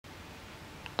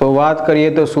તો વાત કરીએ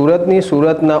તો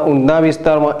સુરતના ઊંધના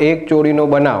વિસ્તારમાં એક ચોરીનો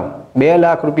બનાવ, 2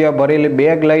 લાખ રૂપિયા ભરેલી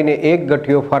બેગ લઈને એક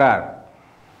ગઠિયો ફરાર।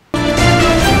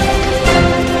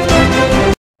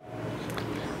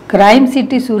 ક્રાઇમ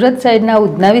સિટી સુરત શહેરના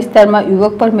ઊંધના વિસ્તારમાં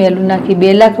યુવક પર મેલું નાખી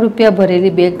 2 લાખ રૂપિયા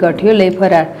ભરેલી બેગ ગઠિયો લઈ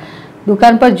ફરાર।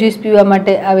 દુકાન પર જ્યુસ પીવા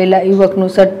માટે આવેલા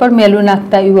યુવકનું શર્ટ પર મેલું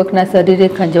નાખતા યુવકના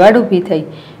શરીરે ખંજવાળ ઊભી થઈ।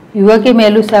 યુવકે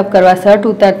મેલું સાફ કરવા શર્ટ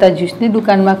ઉતારતા જ્યુસની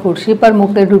દુકાનમાં ખુરશી પર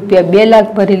મૂકેલ રૂપિયા 2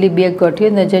 લાખ ભરેલી બેગ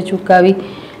ગઠિયો નજર ચૂકાવી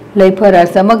લઈ ફરાર।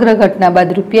 સમગ્ર ઘટના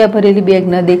બાદ રૂપિયા ભરેલી બેગ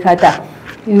ન દેખાતા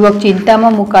યુવક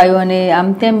ચિંતામાં મુકાયો અને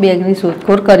આમ તેમ બેગની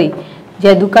શોધખોળ કરી,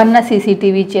 જ્યાં દુકાનના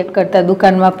સીસીટીવી ચેક કરતા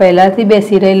દુકાનમાં પહેલાથી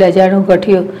બેસી રહેલ અજાણ્યો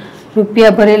ગઠિયો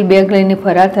રૂપિયા ભરેલ બેગ લઈને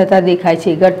ફરાર થતા દેખાય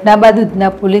છે। ઘટના બાદ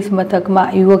ઉધના પોલીસ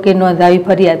મથકમાં યુવકે નોંધાવી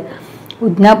ફરિયાદ।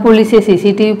 ઉધના પોલીસે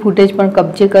સીસીટીવી ફૂટેજ પણ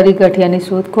કબજે કરી ગઠિયાની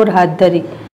શોધખોળ હાથ ધરી।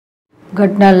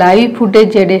 ઘટના લાઈવ ફૂટેજ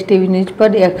ZSTV ન્યૂઝ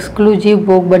પર એક્સક્લુઝિવ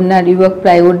ભોગ બનનાર યુવક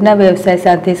પ્લાયવુડના વ્યવસાય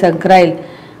સાથે સંકળાયેલ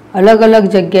અલગ અલગ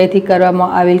જગ્યાએથી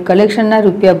કરવામાં આવેલ કલેક્શનના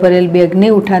રૂપિયા ભરેલ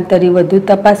બેગની ઉઠાંતરી વધુ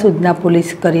તપાસ ઉધના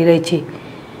પોલીસ કરી રહી છે।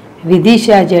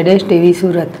 વિધિશા, ZSTV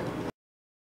સુરત।